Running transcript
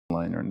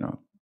Line or not?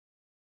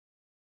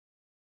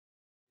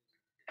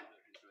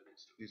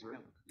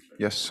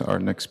 Yes, our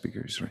next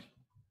speaker is ready.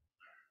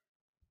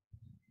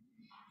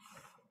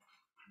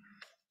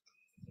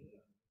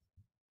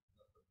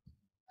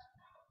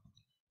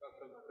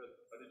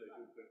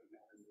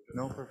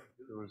 No, perfect.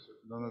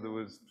 There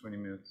was 20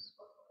 minutes.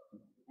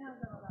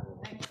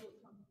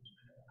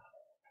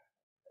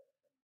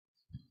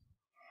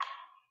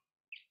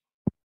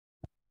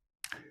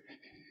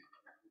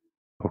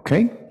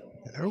 Okay.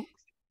 Hello.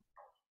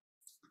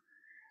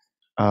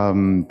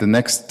 The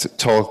next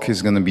talk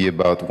is going to be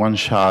about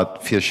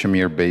one-shot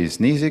Fiat-Shamir-based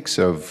NIZKs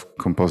of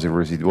composite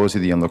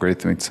residuosity and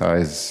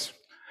logarithmic-size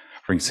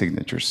ring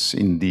signatures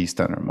in the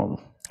standard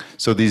model.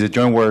 So this is a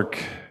joint work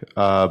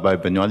by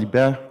Benoit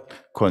Libert,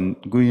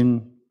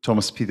 Nguyen,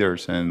 Thomas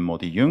Peters, and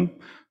Moti Nguyen.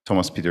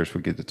 Thomas Peters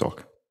will give the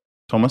talk.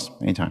 Thomas,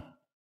 anytime.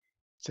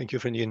 Thank you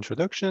for the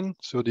introduction.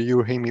 So do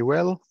you hear me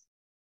well?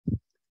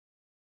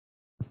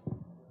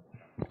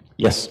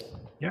 Yes.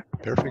 Yeah,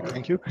 perfect.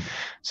 Thank you.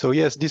 So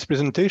yes, this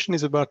presentation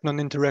is about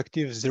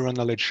non-interactive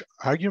zero-knowledge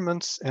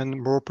arguments, and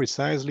more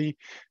precisely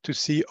to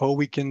see how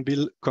we can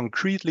build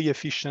concretely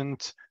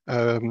efficient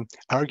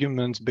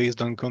arguments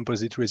based on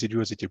composite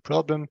residuosity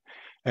problem.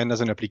 And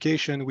as an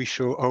application, we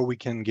show how we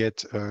can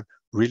get a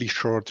really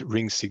short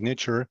ring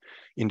signature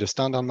in the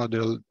standard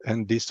model,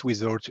 and this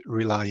without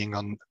relying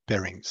on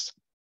pairings.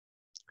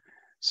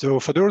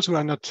 So for those who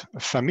are not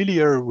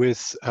familiar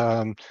with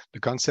the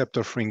concept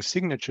of ring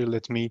signature,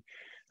 let me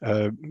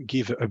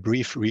give a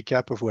brief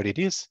recap of what it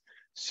is.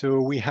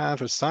 So we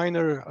have a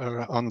signer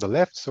on the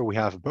left. So we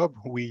have Bob.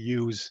 We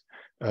use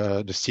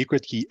the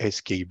secret key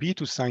SKB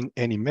to sign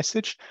any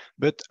message.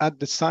 But at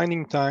the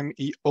signing time,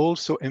 he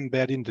also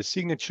embed in the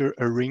signature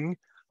a ring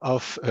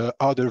of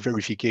other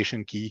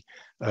verification key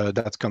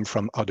that come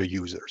from other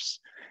users.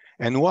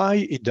 And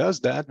why it does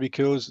that?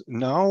 Because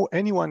now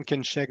anyone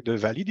can check the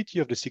validity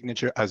of the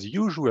signature as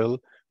usual,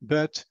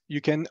 but you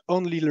can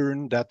only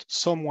learn that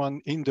someone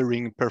in the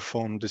ring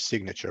performed the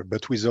signature,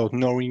 but without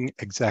knowing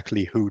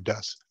exactly who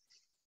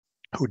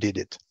did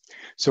it.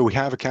 So we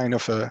have a kind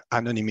of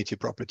anonymity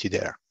property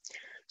there.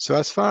 So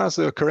as far as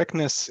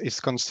correctness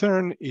is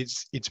concerned,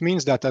 it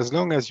means that as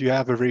long as you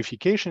have a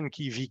verification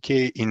key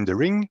VK in the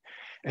ring,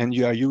 and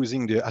you are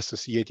using the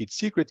associated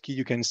secret key,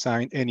 you can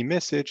sign any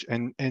message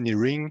and any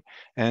ring,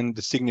 and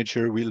the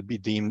signature will be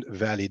deemed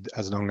valid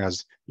as long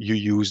as you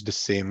use the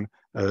same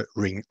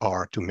ring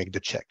R to make the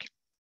check.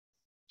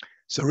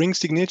 So ring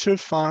signature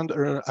found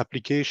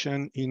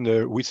application in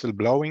the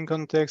whistleblowing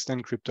context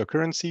and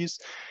cryptocurrencies,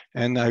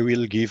 and I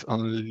will give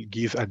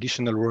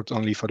additional words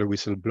only for the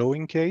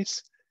whistleblowing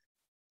case.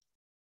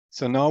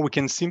 So now we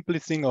can simply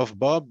think of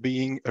Bob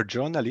being a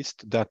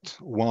journalist that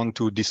want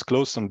to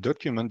disclose some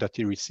document that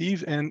he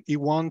received, and he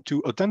want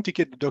to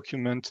authenticate the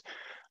document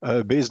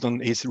based on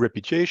his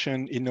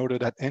reputation in order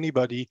that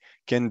anybody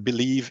can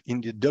believe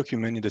in the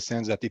document in the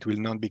sense that it will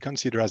not be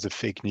considered as a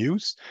fake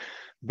news.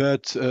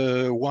 But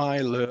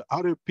while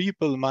other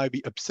people might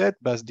be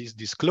upset by this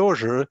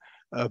disclosure,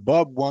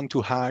 Bob want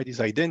to hide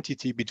his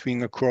identity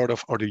between a crowd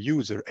of other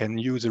users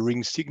and use a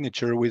ring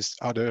signature with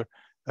other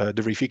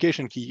the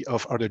verification key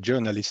of other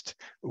journalists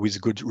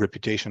with good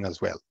reputation as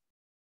well.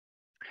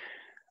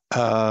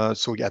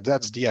 So yeah,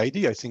 that's the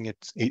idea. I think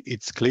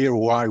it's clear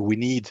why we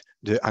need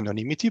the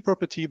anonymity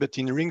property, but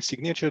in ring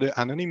signature, the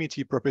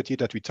anonymity property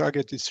that we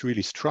target is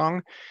really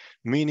strong,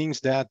 meaning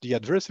that the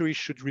adversary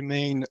should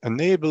remain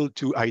unable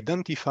to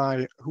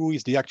identify who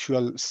is the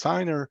actual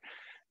signer,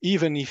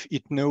 even if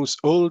it knows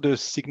all the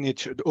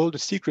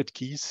secret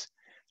keys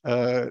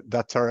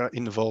that are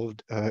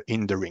involved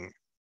in the ring.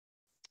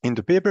 In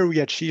the paper,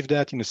 we achieve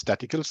that in a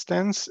statical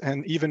stance,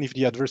 and even if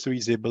the adversary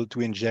is able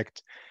to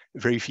inject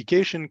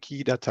verification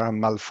key that are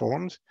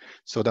malformed,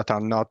 so that are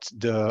not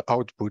the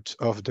output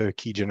of the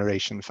key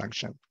generation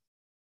function.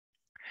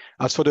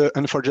 As for the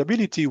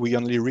unforgeability, we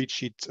only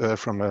reach it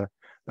from a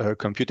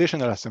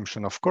computational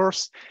assumption, of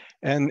course,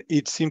 and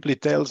it simply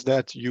tells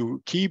that you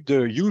keep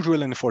the usual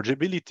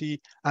unforgeability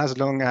as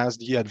long as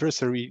the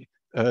adversary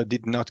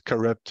did not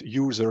corrupt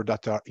users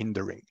that are in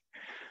the ring.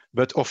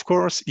 But of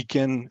course, it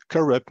can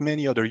corrupt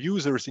many other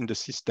users in the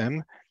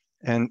system,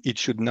 and it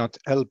should not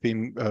help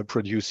him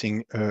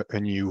producing a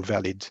new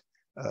valid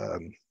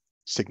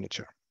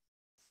signature.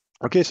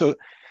 Okay, so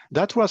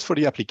that was for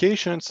the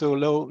application. So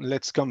now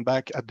let's come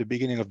back at the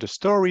beginning of the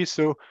story.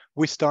 So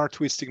we start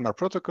with Sigma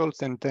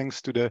protocols, and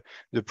thanks to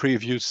the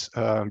previous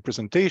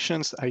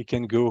presentations, I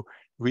can go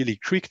really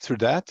quick through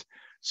that.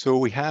 So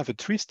we have a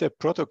three-step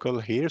protocol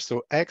here.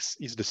 So X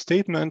is the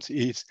statement,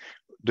 is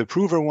the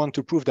prover want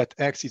to prove that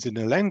X is in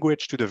a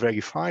language to the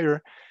verifier.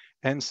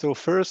 And so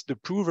first, the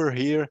prover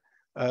here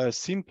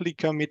simply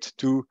commit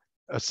to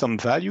some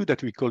value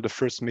that we call the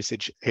first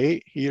message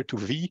A here to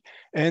V,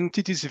 and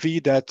it is V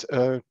that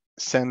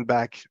send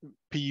back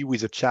P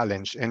with a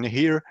challenge. And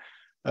here,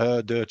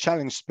 the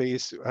challenge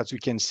space, as we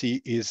can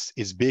see,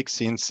 is big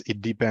since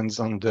it depends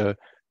on the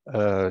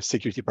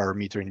security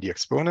parameter in the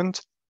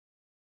exponent.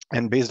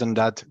 And based on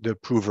that, the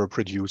prover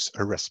produce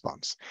a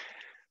response.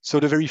 So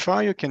the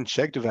verifier can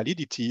check the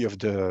validity of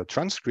the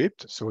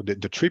transcript. So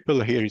the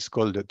triple here is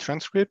called the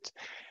transcript.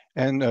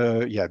 And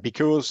yeah,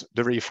 because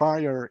the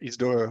verifier is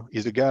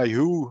the guy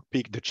who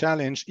picked the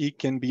challenge, he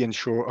can be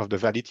ensured of the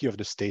validity of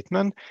the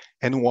statement.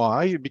 And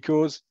why?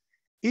 Because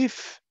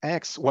if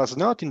X was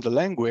not in the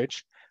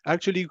language,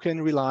 actually you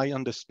can rely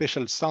on the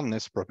special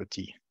soundness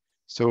property.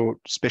 So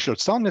special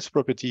soundness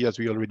property, as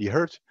we already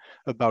heard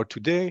about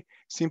today,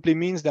 simply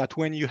means that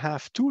when you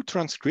have two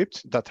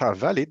transcripts that are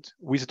valid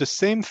with the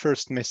same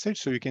first message,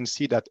 so you can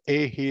see that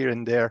A here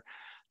and there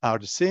are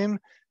the same,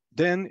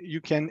 then you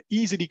can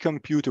easily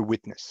compute a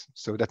witness.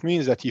 So that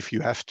means that if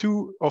you have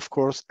two, of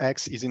course,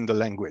 X is in the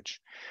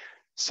language.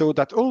 So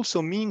that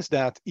also means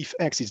that if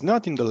X is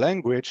not in the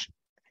language,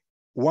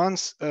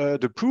 once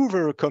the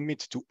prover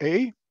commits to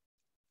A,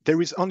 there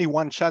is only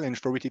one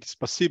challenge for which it is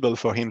possible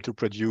for him to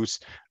produce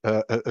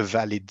a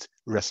valid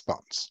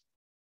response.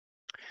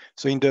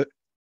 So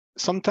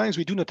sometimes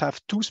we do not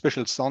have two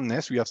special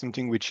soundness. We have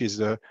something which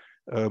is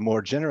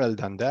more general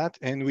than that,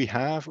 and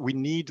we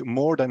need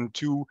more than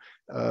two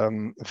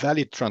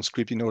valid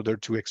transcripts in order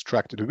to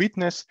extract the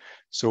witness.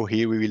 So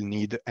here we will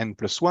need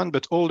n+1,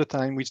 but all the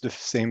time with the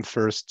same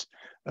first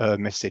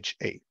message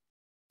A.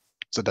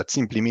 So that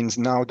simply means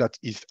now that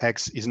if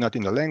X is not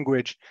in the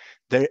language,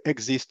 there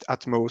exist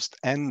at most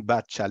n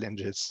bad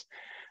challenges.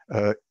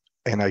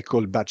 And I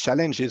call bad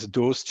challenges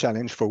those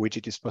challenges for which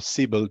it is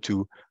possible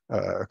to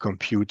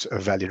compute a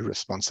valid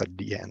response at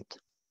the end.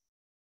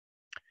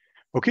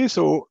 Okay,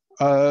 so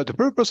the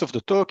purpose of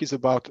the talk is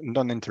about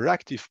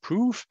non-interactive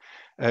proof.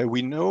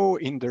 We know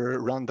in the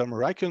random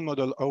oracle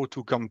model how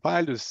to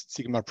compile the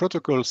sigma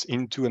protocols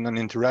into a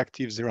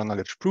non-interactive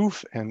zero-knowledge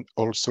proof and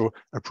also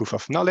a proof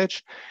of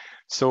knowledge.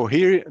 So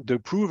here the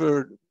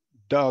prover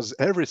does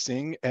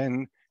everything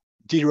and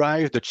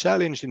derives the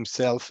challenge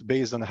himself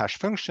based on a hash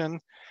function.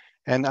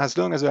 And as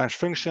long as a hash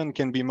function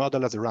can be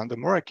modeled as a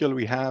random oracle,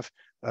 we have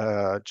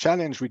a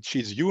challenge which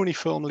is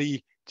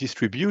uniformly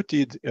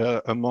distributed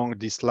among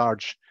these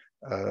large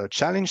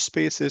challenge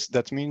spaces.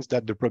 That means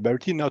that the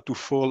probability not to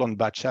fall on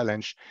bad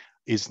challenge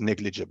is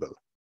negligible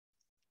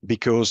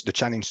because the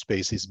challenge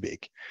space is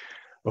big.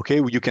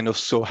 Okay, you can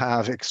also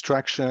have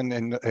extraction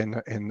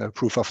and a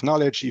proof of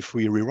knowledge if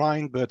we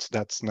rewind, but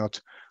that's not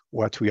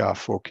what we are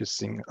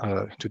focusing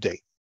today.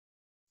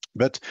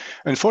 But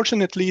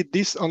unfortunately,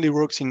 this only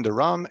works in the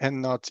RAM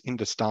and not in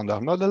the standard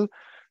model.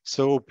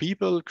 So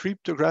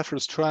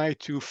cryptographers try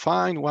to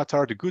find what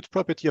are the good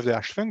properties of the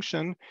hash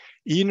function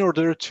in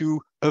order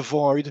to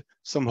avoid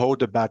somehow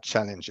the bad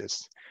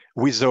challenges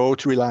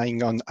without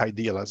relying on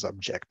ideal as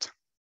object.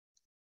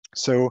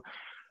 So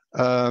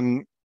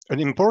an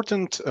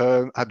important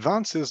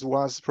advances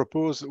was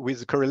proposed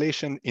with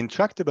correlation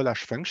intractable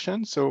hash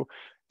function. So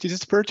this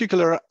is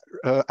particular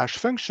hash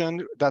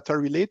function that are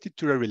related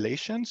to a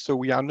relation. So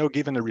we are now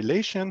given a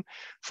relation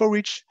for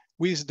which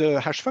with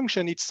the hash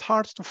function, it's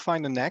hard to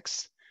find an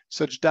X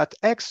such that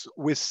X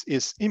with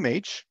its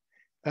image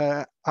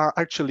are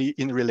actually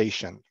in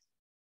relation.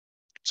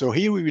 So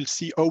here we will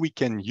see how we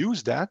can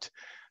use that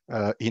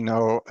in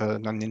our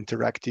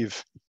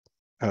non-interactive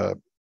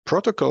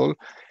protocol.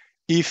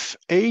 If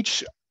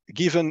H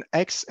given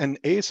X and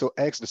A, so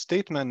X the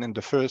statement and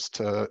the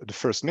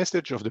first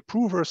message of the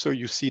prover, so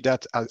you see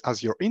that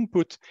as your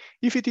input.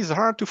 If it is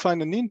hard to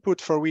find an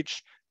input for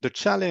which the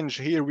challenge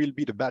here will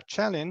be the bad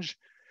challenge,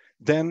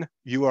 then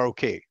you are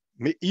okay.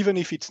 Even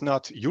if it's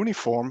not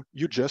uniform,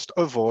 you just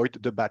avoid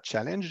the bad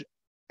challenge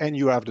and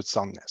you have the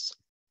soundness.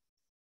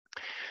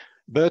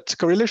 But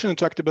correlation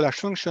intractable hash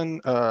function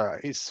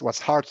was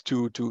hard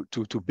to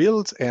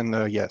build,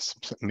 and yes,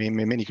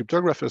 many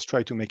cryptographers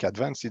try to make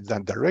advances in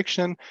that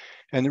direction.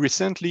 And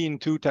recently, in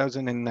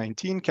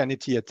 2019,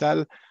 Canetti et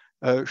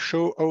al.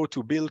 Show how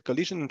to build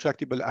collision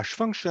intractable hash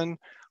function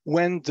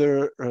when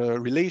the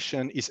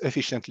relation is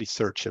efficiently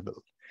searchable.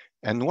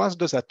 And what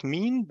does that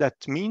mean?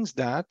 That means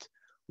that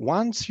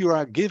once you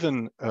are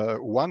given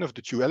one of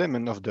the two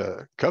elements of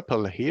the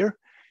couple here,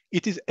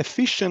 it is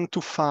efficient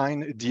to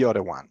find the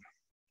other one.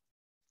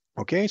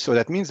 Okay, so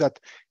that means that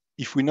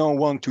if we now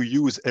want to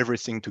use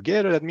everything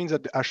together, that means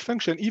that the hash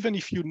function, even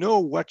if you know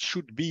what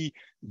should be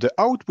the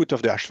output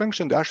of the hash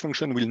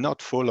function will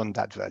not fall on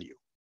that value.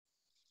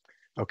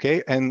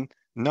 Okay, and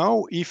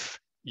now if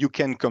you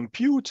can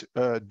compute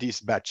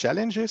these bad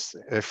challenges,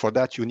 for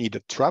that you need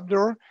a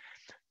trapdoor,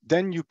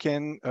 then you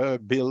can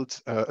build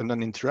a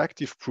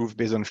non-interactive proof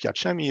based on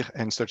Fiat-Shamir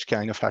and such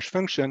kind of hash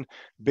function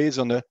based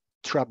on a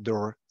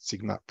trapdoor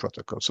sigma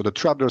protocol. So the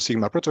trapdoor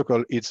sigma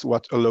protocol is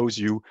what allows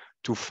you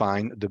to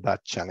find the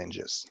bad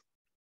challenges.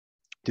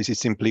 This is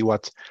simply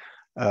what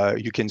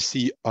you can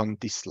see on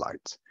this slide.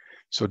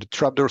 So the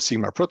trapdoor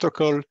sigma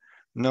protocol,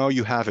 now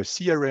you have a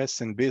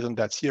CRS, and based on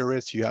that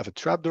CRS, you have a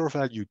trapdoor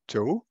value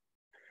tau.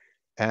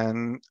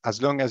 And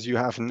as long as you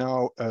have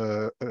now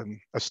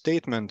a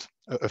statement,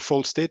 a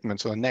false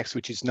statement, so an X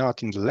which is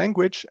not in the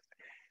language,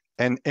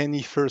 and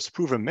any first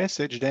prover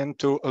message, then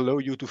to allow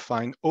you to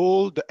find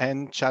all the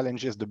n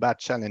challenges, the bad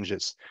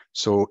challenges.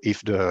 So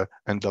if the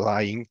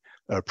underlying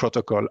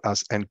protocol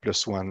has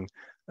n+1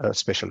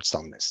 special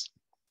soundness.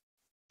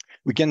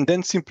 We can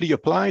then simply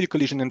apply the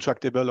collision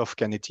intractable of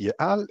Canetti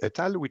et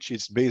al., which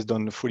is based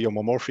on fully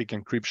homomorphic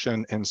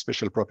encryption and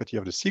special property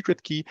of the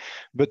secret key.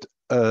 But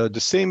the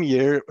same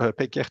year,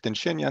 Peckert and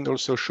Shenyang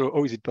also show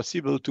how is it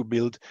possible to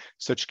build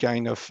such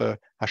kind of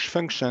hash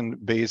function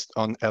based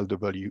on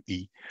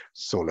LWE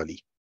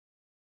solely.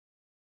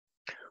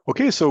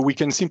 Okay, so we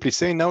can simply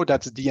say now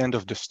that's the end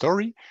of the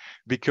story,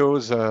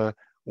 because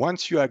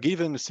once you are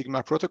given a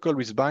Sigma protocol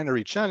with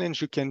binary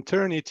challenge, you can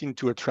turn it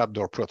into a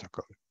trapdoor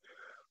protocol.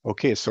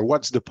 Okay, so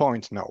what's the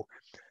point now?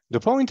 The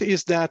point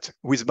is that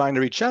with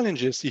binary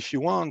challenges, if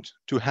you want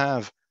to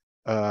have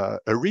a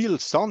real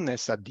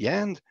soundness at the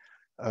end,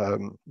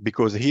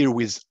 because here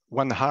with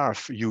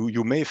 1/2,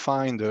 you may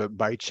find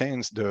by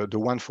chance the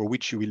one for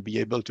which you will be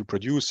able to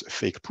produce a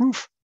fake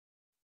proof.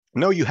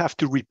 Now you have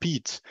to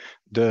repeat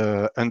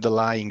the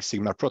underlying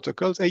Sigma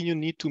protocols, and you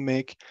need to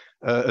make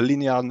a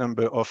linear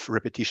number of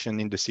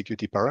repetition in the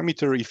security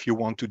parameter if you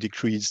want to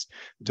decrease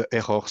the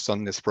error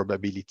soundness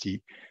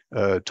probability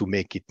to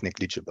make it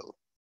negligible.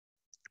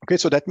 Okay,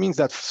 so that means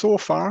that so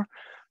far,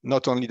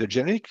 not only the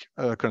generic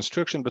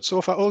construction, but so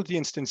far all the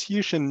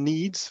instantiation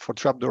needs for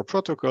trapdoor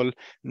protocol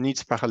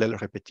needs parallel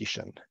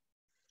repetition.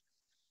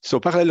 So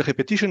parallel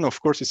repetition,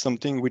 of course, is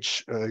something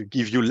which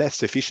gives you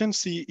less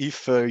efficiency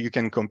if you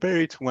can compare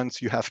it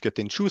once you have cut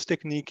and choose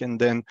technique and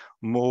then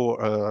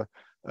more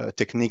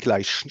technique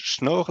like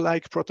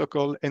Schnorr-like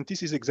protocol. And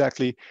this is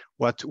exactly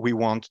what we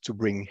want to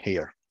bring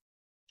here,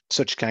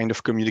 such kind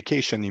of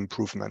communication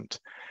improvement.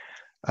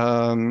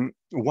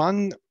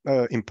 One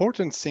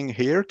important thing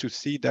here to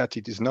see that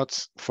it is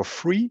not for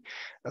free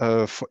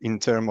in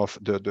terms of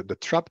the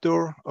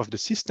trapdoor of the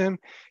system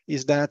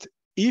is that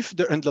if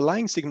the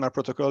underlying Sigma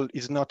protocol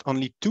is not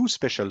only 2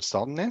 special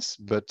soundness,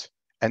 but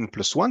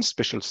n+1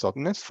 special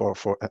soundness for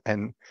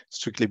n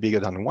strictly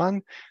bigger than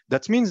 1,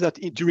 that means that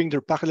during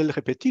the parallel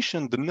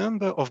repetition, the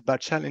number of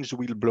bad challenges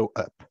will blow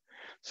up.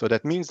 So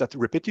that means that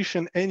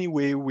repetition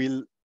anyway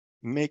will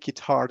make it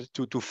hard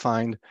to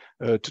find,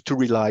 to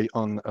rely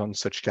on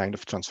such kind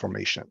of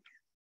transformation.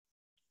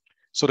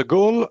 So the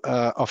goal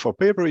of our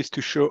paper is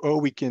to show how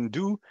we can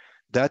do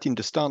that in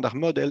the standard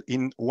model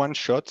in one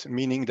shot,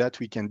 meaning that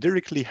we can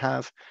directly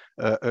have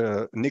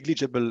a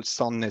negligible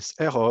soundness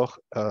error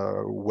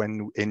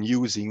when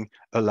using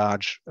a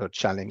large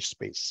challenge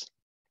space.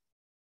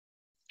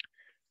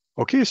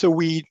 Okay, so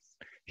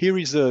here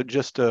is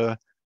just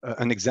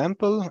an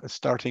example, a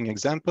starting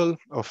example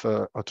of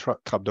a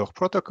trapdoor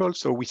protocol.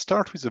 So we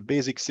start with a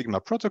basic Sigma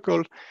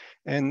protocol.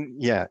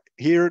 And yeah,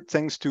 here,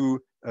 thanks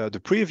to the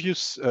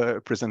previous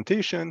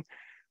presentation,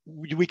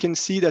 we can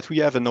see that we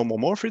have a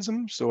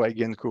homomorphism. So I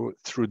can go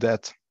through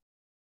that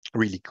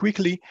really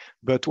quickly.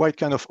 But what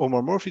kind of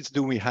homomorphism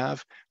do we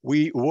have?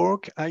 We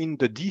work in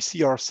the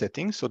DCR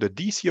setting. So the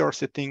DCR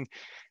setting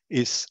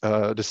is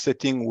the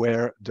setting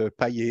where the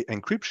Payet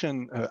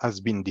encryption has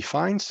been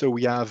defined. So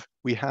we have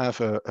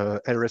a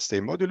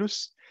RSA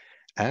modulus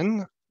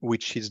N,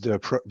 which is the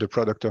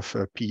product of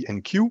P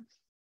and Q.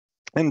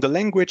 And the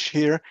language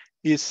here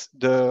is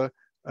the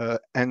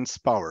n's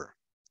power.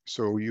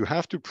 So you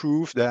have to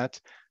prove that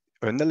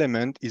an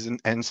element is an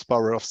n's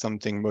power of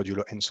something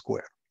modulo n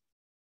squared.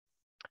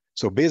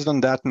 So based on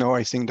that, now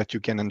I think that you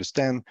can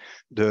understand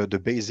the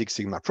basic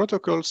Sigma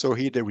protocol. So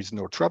here there is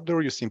no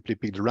trapdoor. You simply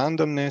pick the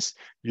randomness.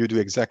 You do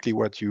exactly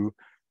what you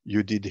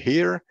did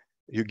here.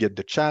 You get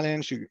the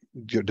challenge, you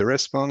get the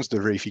response, the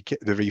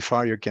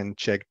verifier can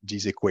check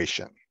this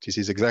equation. This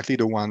is exactly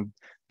the one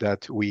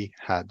that we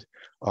had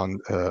on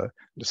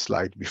the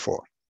slide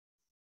before.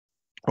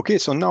 Okay,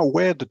 so now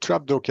where the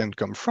trapdoor can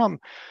come from.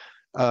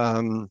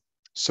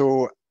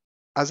 So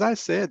as I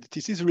said,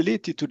 this is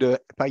related to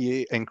the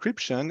Payet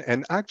encryption,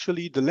 and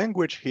actually the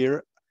language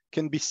here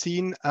can be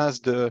seen as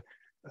the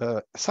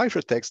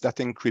ciphertext that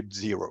encrypts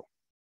 0.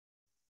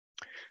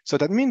 So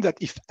that means that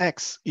if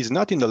X is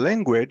not in the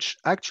language,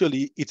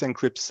 actually it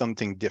encrypts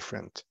something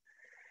different.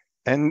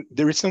 And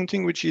there is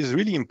something which is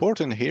really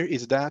important here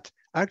is that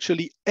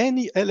actually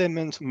any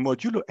element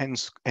modulo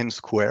n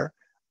squared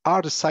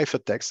are the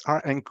ciphertext,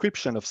 are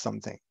encryption of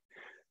something.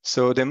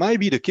 So there might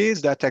be the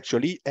case that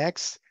actually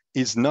X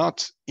is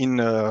not an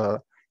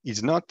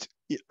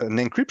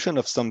encryption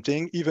of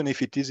something, even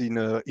if it is in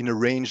a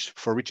range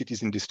for which it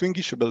is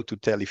indistinguishable to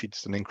tell if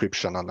it's an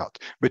encryption or not.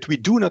 But we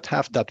do not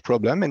have that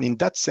problem. And in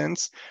that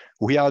sense,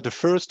 we are the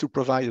first to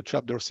provide a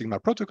trapdoor Sigma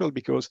protocol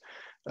because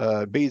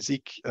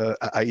basic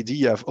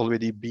idea have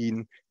already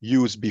been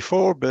used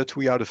before, but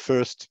we are the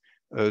first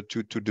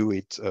to do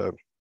it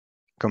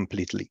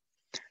completely.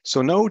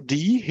 So now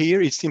D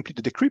here is simply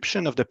the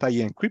decryption of the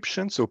Payet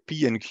encryption. So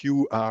P and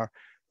Q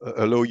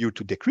allow you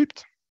to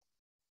decrypt.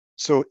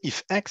 So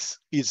if X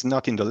is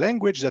not in the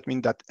language, that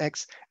means that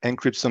X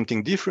encrypts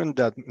something different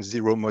than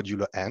 0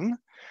 modulo n.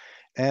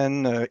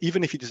 And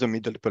even if it is a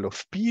multiple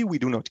of P, we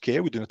do not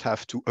care. We do not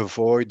have to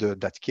avoid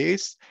that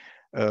case.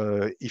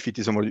 If it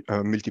is a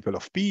multiple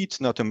of P,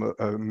 it's not a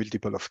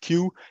multiple of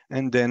Q.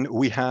 And then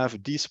we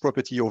have this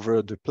property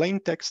over the plain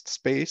text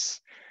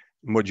space,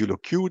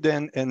 modulo Q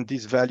then, and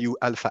this value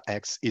alpha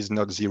X is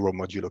not 0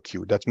 modulo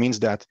Q. That means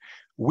that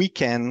we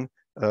can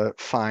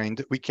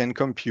we can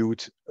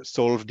compute,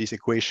 solve this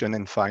equation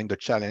and find the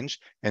challenge.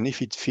 And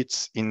if it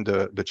fits in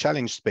the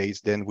challenge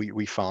space, then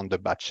we found the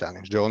bad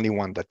challenge, the only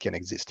one that can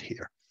exist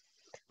here.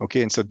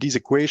 Okay, and so this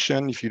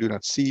equation, if you do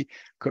not see,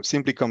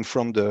 simply come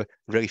from the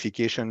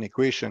verification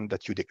equation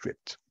that you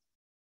decrypt.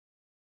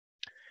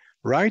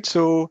 Right,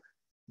 so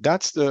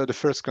that's the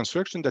first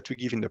construction that we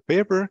give in the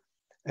paper.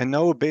 And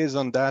now based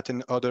on that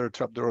and other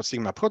trapdoor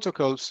sigma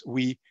protocols,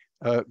 we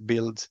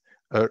build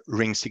a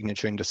ring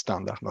signature in the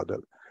standard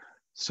model.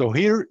 So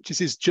here, this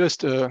is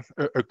just a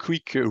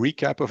quick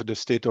recap of the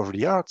state of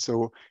the art.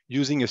 So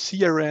using a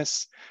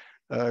CRS,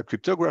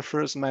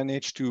 cryptographers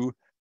managed to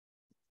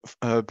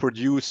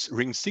produce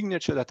ring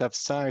signature that have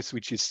size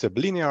which is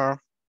sublinear.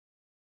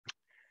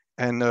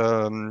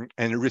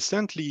 And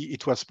recently,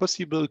 it was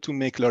possible to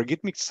make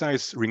logarithmic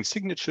size ring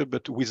signature,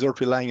 but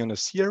without relying on a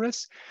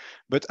CRS.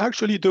 But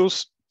actually,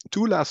 those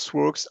two last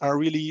works are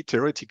really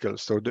theoretical.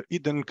 So the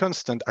hidden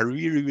constant are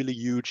really, really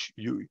huge.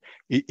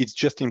 It's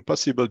just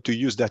impossible to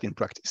use that in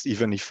practice,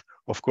 even if,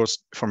 of course,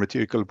 from a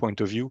theoretical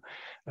point of view,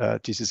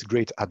 this is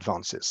great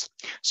advances.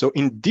 So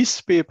in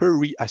this paper,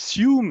 we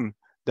assume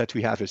that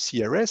we have a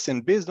CRS,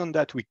 and based on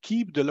that, we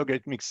keep the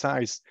logarithmic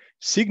size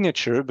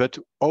signature, but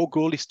our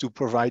goal is to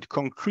provide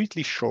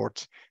concretely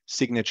short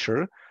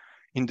signature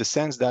in the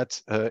sense that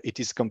it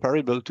is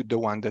comparable to the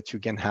one that you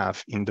can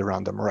have in the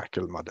random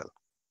oracle model.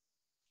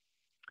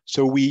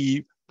 So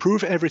we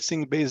prove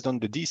everything based on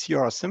the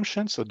DCR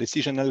assumption, so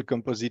decisional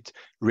composite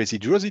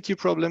residuosity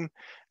problem,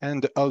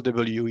 and the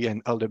LWE,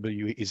 and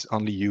LWE is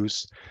only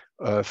used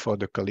for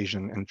the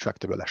collision and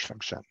tractable hash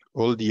function.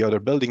 All the other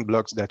building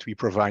blocks that we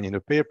provide in the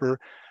paper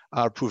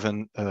are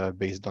proven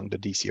based on the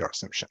DCR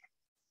assumption.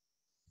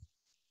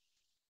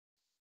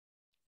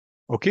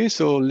 Okay,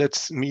 so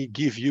let me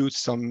give you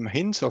some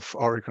hints of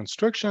our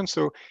construction.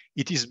 So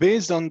it is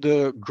based on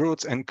the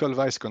Groth and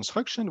Kohlweiss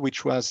construction,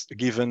 which was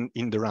given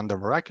in the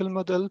random oracle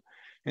model.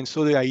 And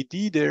so the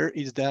idea there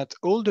is that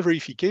all the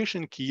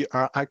verification keys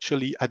are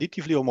actually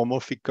additively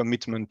homomorphic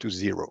commitment to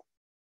 0.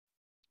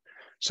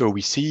 So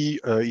we see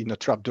in a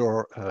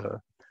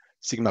trapdoor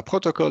sigma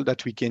protocol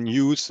that we can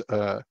use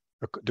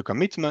the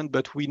commitment,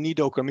 but we need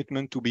our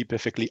commitment to be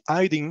perfectly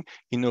hiding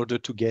in order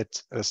to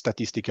get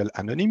statistical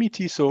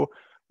anonymity. So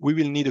we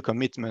will need a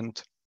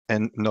commitment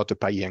and not a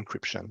PIE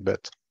encryption,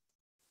 but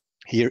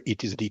here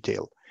it is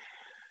detailed.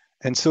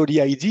 And so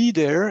the idea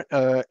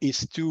there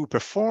is to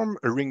perform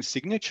a ring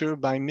signature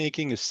by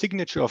making a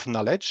signature of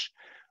knowledge.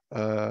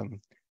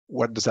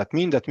 What does that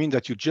mean? That means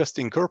that you just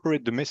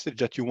incorporate the message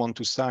that you want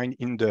to sign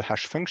in the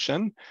hash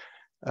function,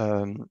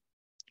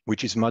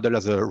 which is modeled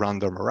as a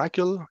random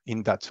oracle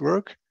in that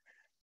work.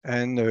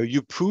 And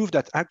you prove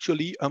that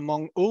actually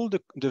among all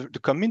the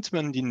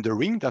commitment in the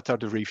ring that are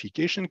the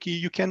verification key,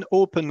 you can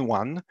open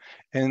one,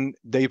 and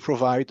they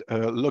provide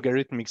a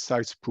logarithmic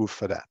size proof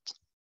for that.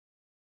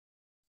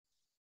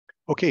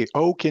 Okay,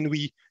 how can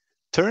we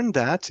turn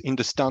that in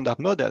the standard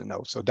model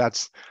now? So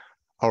that's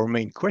our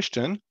main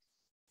question,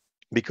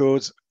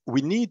 because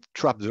we need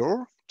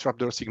trapdoor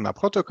sigma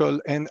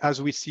protocol. And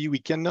as we see, we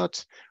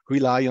cannot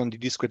rely on the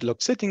discrete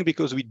log setting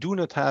because we do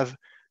not have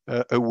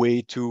a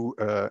way to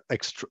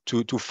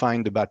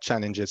find the bad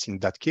challenges in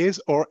that case,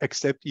 or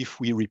except if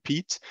we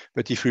repeat.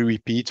 But if we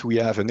repeat, we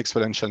have an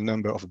exponential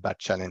number of bad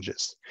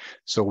challenges.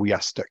 So we are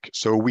stuck.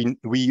 So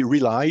we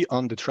rely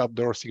on the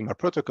trapdoor sigma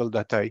protocol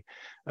that I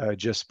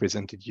just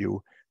presented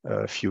you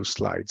a few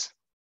slides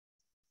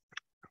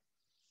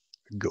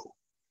ago.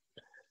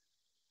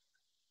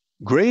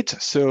 Great,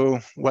 so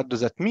what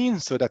does that mean?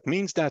 So that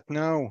means that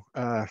now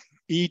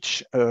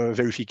each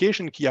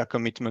verification key are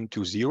commitment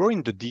to 0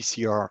 in the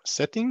DCR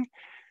setting.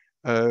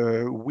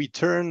 We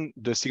turn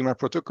the sigma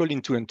protocol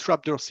into a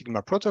trapdoor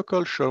sigma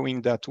protocol,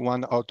 showing that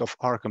one out of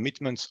R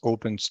commitments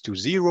opens to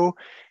 0.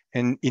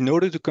 And in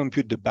order to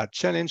compute the bad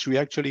challenge, we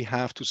actually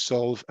have to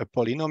solve a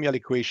polynomial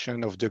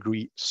equation of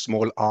degree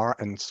small r,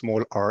 and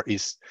small r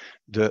is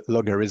the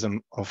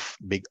logarithm of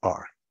big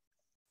R.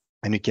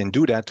 And you can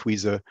do that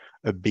with a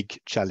big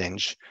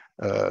challenge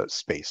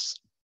space.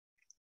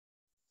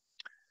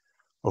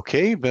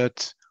 Okay,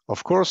 but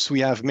of course, we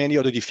have many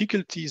other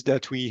difficulties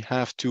that we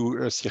have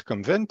to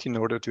circumvent in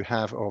order to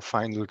have our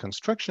final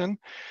construction.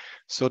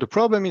 So the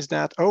problem is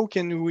that how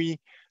can we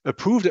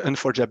prove the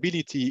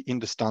unforgeability in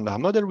the standard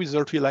model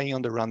without relying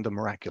on the random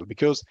oracle?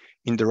 Because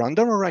in the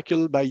random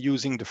oracle, by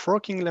using the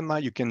forking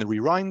lemma, you can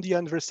rewind the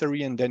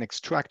adversary and then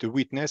extract a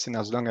witness. And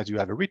as long as you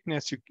have a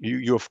witness,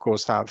 you of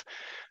course have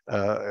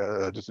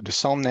the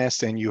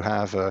soundness, and you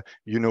have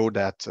you know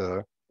that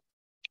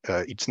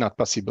it's not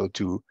possible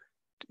to,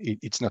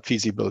 it's not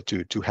feasible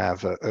to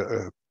have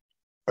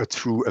a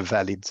true, a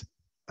valid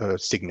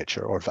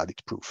signature or valid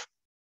proof.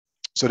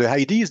 So the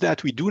idea is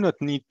that we do not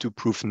need to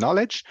prove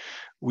knowledge.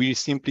 We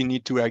simply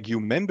need to argue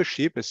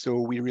membership. So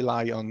we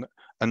rely on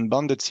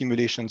unbounded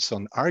simulations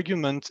on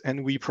argument,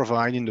 and we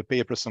provide in the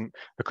paper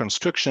a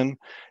construction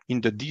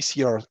in the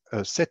DCR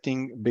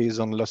setting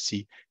based on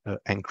lossy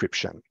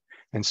encryption.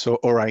 And so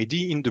our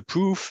idea in the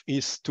proof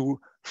is to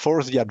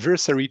force the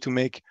adversary to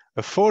make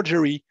a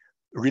forgery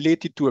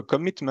related to a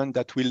commitment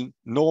that will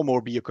no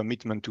more be a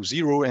commitment to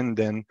 0 and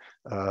then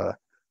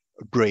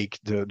break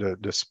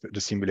the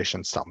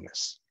simulation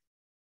soundness.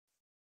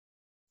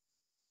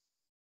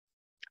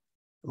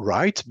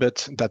 Right,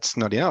 but that's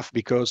not enough,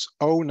 because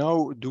how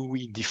now do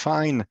we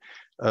define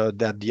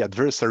that the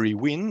adversary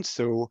wins?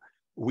 So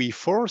we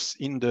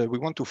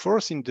want to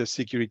force in the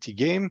security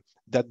game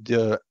that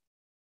the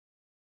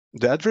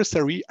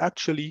adversary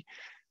actually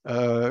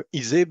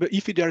is able,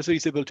 if the adversary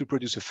is able to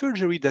produce a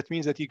forgery, that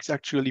means that it's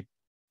actually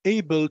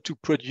able to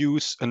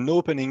produce an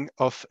opening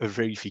of a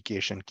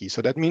verification key.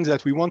 So that means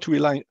that we want to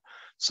rely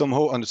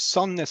somehow on the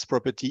soundness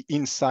property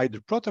inside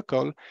the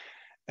protocol,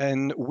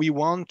 and we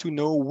want to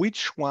know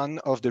which one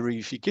of the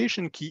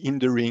verification key in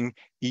the ring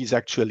is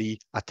actually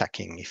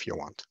attacking, if you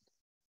want.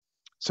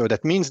 So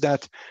that means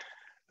that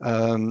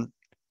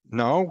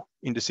now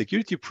in the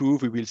security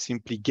proof, we will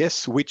simply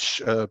guess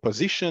which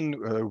position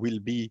will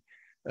be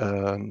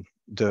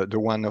the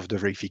one of the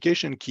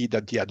verification key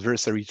that the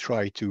adversary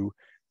try to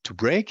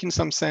break in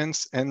some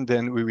sense, and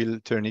then we will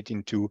turn it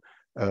into,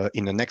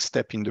 in the next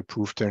step in the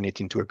proof, turn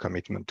it into a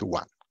commitment to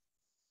 1.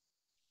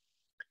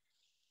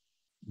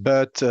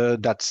 But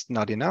that's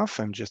not enough.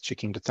 I'm just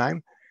checking the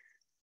time.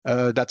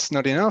 That's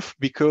not enough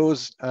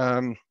because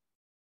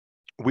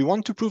we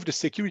want to prove the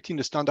security in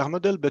the standard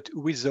model, but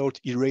without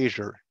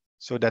erasure.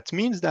 So that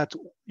means that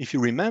if you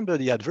remember,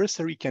 the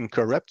adversary can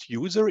corrupt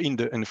user in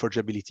the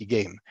unforgeability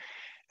game.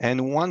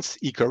 And once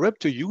he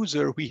corrupts a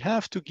user, we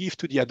have to give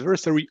to the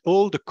adversary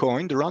all the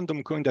coin, the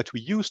random coin that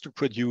we used to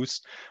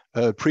produce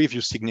a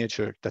previous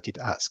signature that it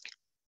asked.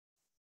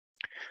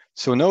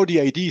 So now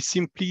the idea is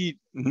simply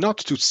not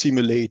to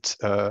simulate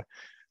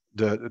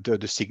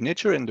the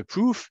signature and the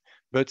proof,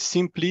 but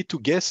simply to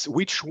guess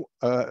which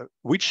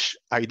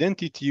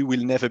identity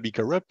will never be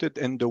corrupted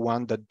and the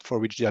one that for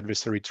which the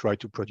adversary tried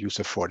to produce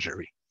a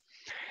forgery.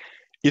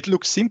 It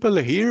looks simple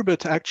here,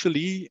 but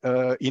actually,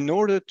 in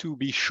order to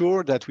be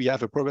sure that we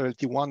have a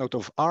probability 1 out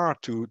of R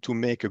to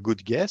make a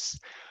good guess,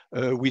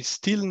 we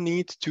still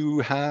need to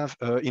have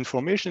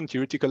information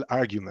theoretical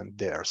argument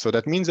there. So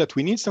that means that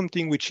we need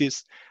something which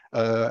is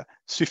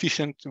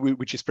sufficient,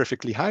 which is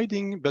perfectly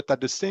hiding, but at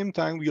the same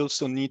time, we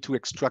also need to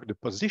extract the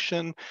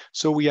position.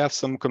 So we have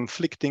some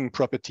conflicting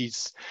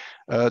properties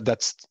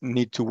that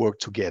need to work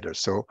together.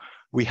 So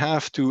we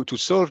have to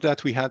solve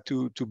that. We had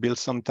to build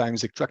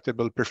sometimes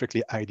extractable,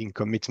 perfectly hiding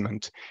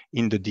commitment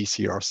in the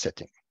DCR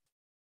setting.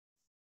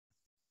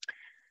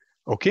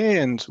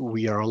 Okay, and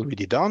we are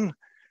already done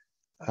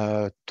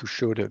to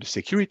show the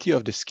security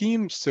of the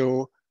scheme.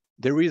 So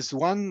there is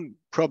one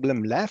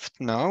problem left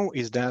now,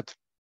 is that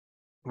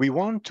we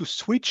want to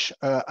switch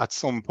at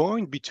some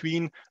point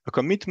between a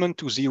commitment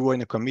to 0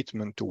 and a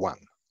commitment to 1.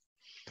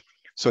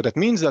 So that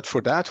means that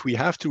for that, we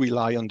have to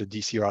rely on the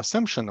DCR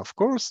assumption, of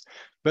course,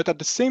 but at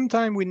the same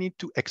time, we need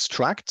to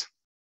extract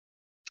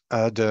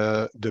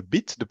the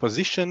bit, the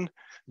position,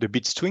 the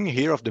bit string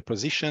here of the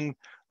position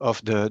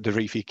of the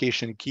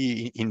verification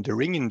key in the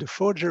ring, in the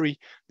forgery.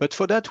 But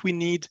for that, we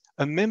need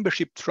a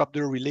membership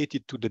trapdoor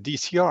related to the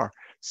DCR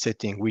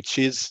setting, which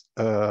is,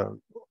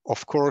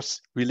 of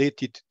course,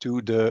 related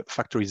to the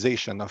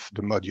factorization of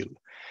the module.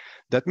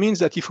 That means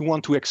that if we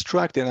want to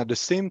extract and at the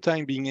same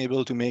time being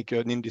able to make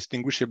an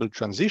indistinguishable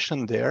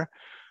transition there,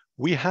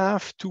 we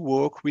have to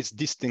work with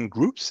distinct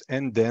groups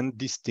and then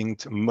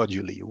distinct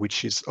moduli,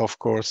 which is, of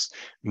course,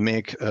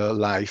 make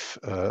life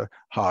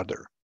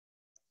harder.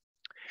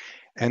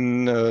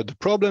 And the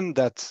problem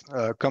that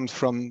comes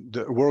from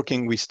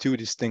working with two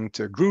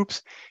distinct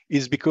groups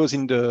is because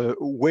in the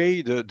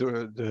way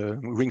the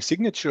ring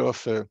signature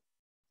of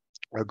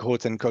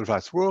Groth and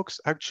Kohlweis works,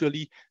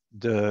 actually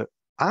the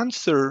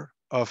answer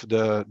of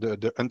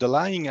the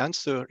underlying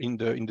answer in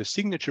the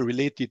signature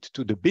related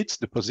to the bits,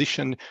 the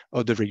position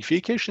of the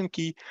verification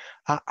key,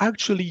 are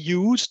actually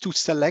used to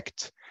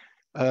select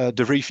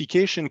the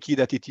verification key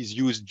that it is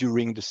used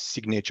during the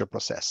signature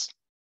process.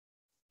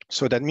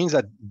 So that means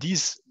that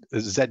these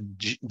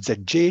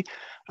ZJ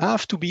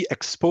have to be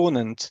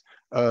exponent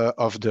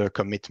of the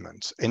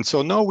commitment. And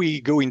so now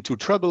we go into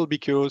trouble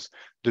because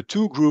the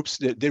two groups,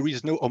 there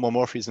is no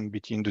homomorphism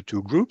between the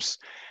two groups.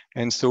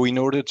 And so in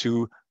order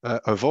to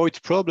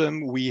avoid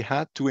problem, we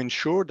had to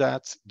ensure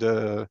that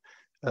the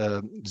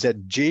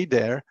ZJ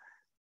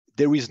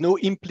there is no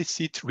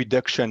implicit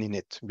reduction in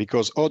it,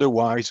 because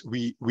otherwise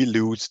we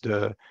lose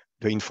the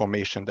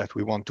information that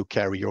we want to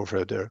carry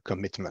over the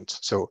commitment.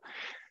 So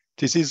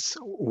this is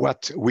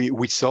what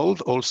we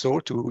solve also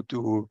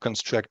to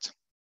construct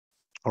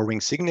a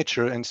ring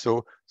signature. And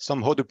so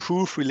somehow the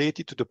proof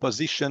related to the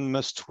position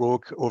must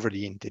work over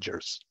the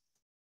integers.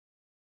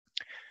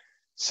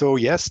 So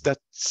yes,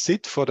 that's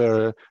it for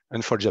the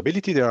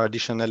unforgeability. There are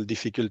additional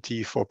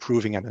difficulty for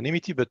proving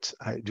anonymity, but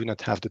I do not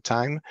have the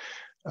time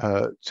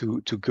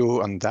to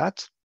go on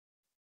that.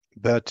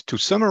 But to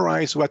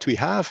summarize what we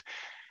have,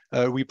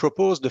 we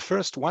propose the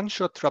first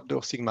one-shot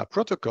trapdoor sigma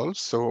protocol.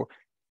 So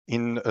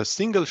in a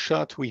single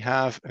shot, we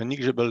have a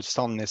negligible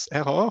soundness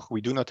error.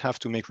 We do not have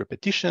to make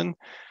repetition.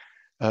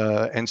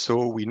 And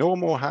so we no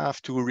more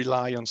have to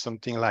rely on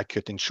something like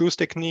cut and choose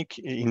technique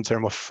in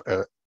terms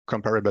of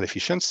comparable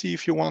efficiency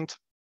if you want.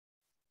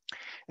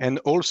 And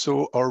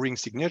also our ring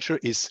signature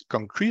is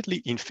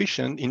concretely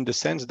efficient in the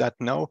sense that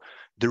now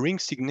the ring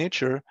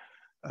signature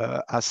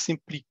has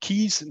simply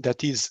keys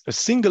that is a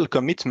single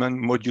commitment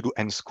modulo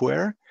n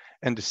square,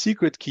 and the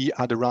secret key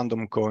are the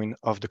random coin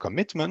of the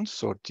commitment.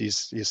 So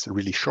this is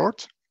really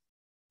short.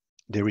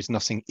 There is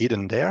nothing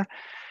hidden there.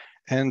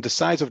 And the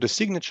size of the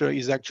signature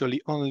is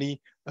actually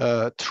only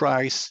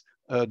thrice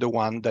the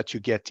one that you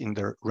get in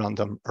the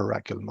random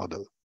oracle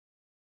model.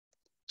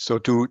 So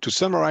to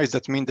summarize,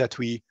 that means that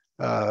we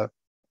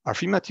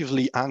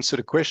affirmatively answer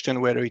the question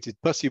whether it is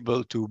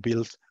possible to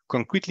build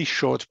concretely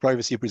short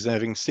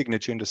privacy-preserving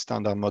signature in the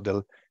standard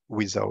model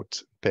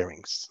without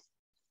pairings.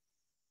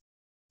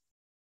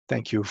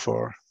 Thank you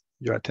for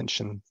your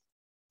attention.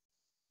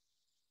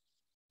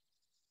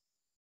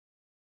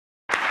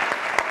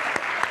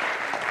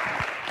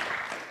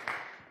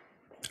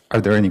 Are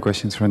there any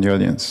questions from the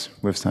audience?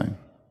 We have time.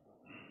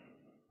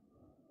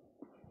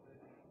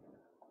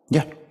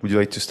 Yeah, would you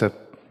like to step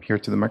here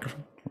to the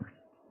microphone?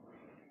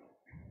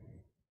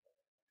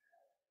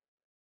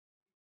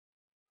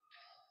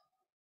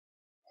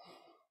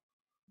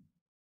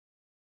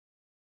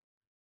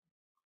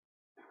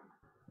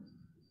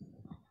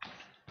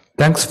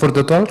 Thanks for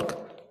the talk.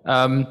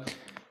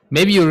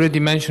 Maybe you already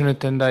mentioned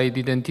it and I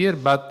didn't hear,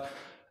 but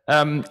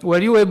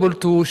were you able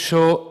to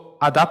show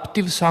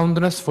adaptive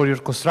soundness for your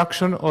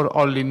construction or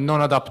only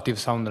non-adaptive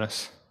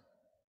soundness?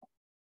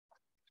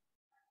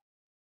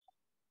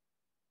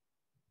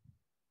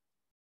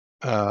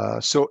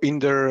 So in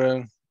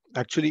the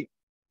actually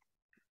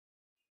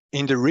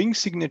in the ring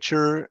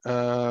signature,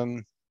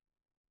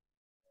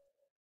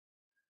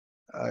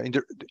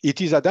 it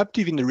is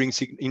adaptive in the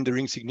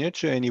ring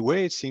signature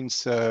anyway,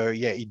 since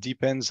yeah, it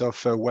depends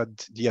of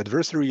what the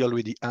adversary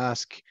already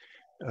asked.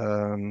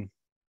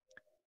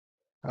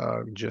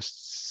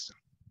 Just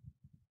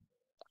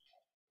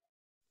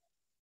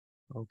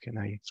how can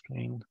I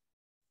explain?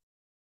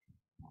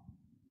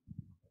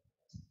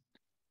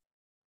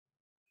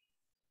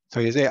 So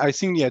I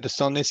think yeah, the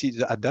soundness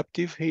is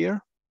adaptive here,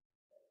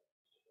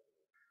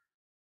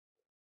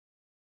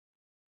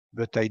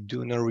 but I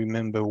do not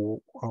remember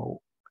how.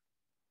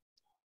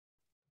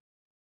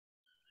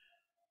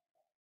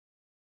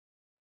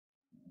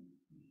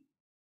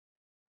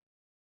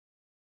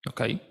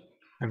 Okay.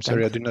 I'm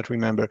sorry, thanks. I do not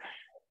remember.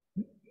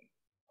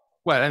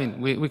 Well, I mean,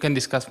 we can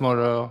discuss more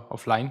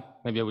offline.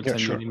 Maybe I will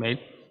send you an email.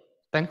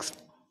 Thanks.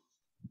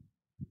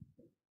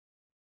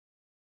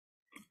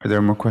 Are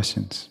there more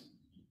questions?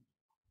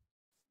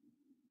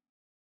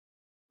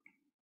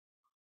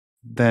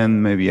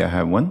 Then maybe I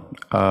have one.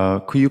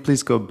 Could you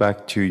please go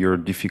back to your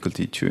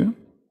difficulty 2?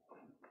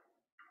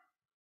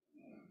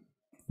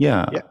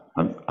 Yeah.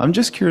 I'm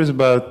just curious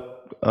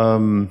about,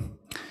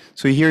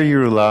 so here you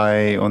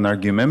rely on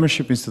argue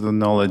membership instead of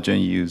knowledge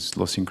and use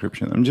loss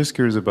encryption. I'm just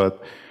curious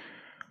about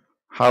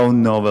how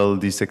novel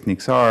these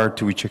techniques are,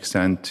 to which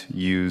extent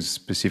use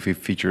specific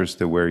features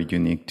that were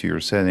unique to your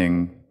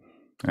setting,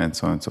 and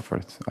so on and so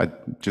forth. I'm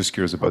just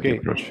curious about the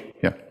approach.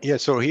 Yeah. Yeah,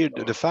 so here,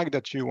 the fact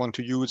that you want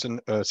to use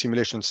a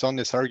simulation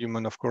soundness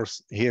argument, of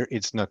course, here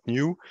it's not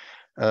new.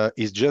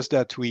 It's just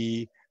that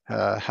we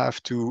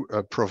have to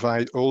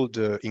provide all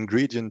the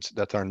ingredients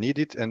that are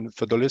needed. And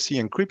for the lossy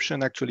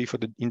encryption, actually,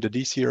 in the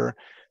DCR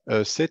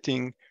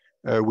setting,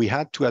 we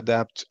had to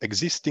adapt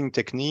existing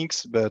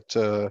techniques, but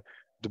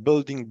the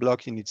building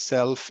block in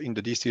itself in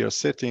the DCR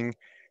setting,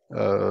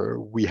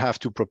 we have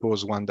to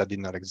propose one that did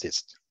not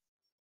exist.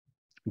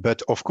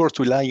 But of course,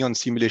 relying on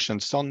simulation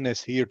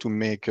soundness here to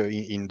make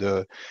in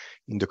the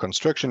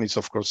construction is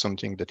of course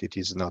something that it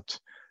is not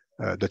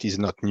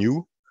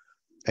new,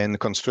 and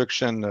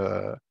construction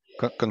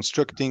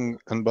constructing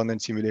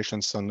unbounded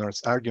simulation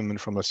soundness argument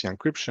from lossy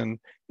encryption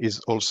is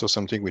also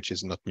something which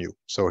is not new.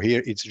 So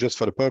here it's just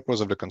for the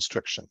purpose of the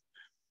construction.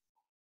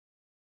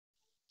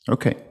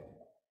 Okay,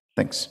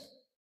 thanks.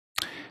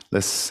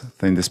 Let's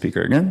thank the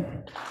speaker again.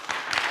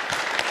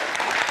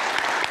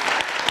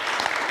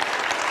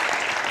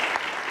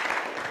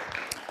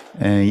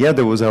 And yeah,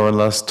 that was our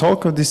last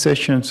talk of this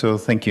session, so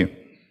thank you.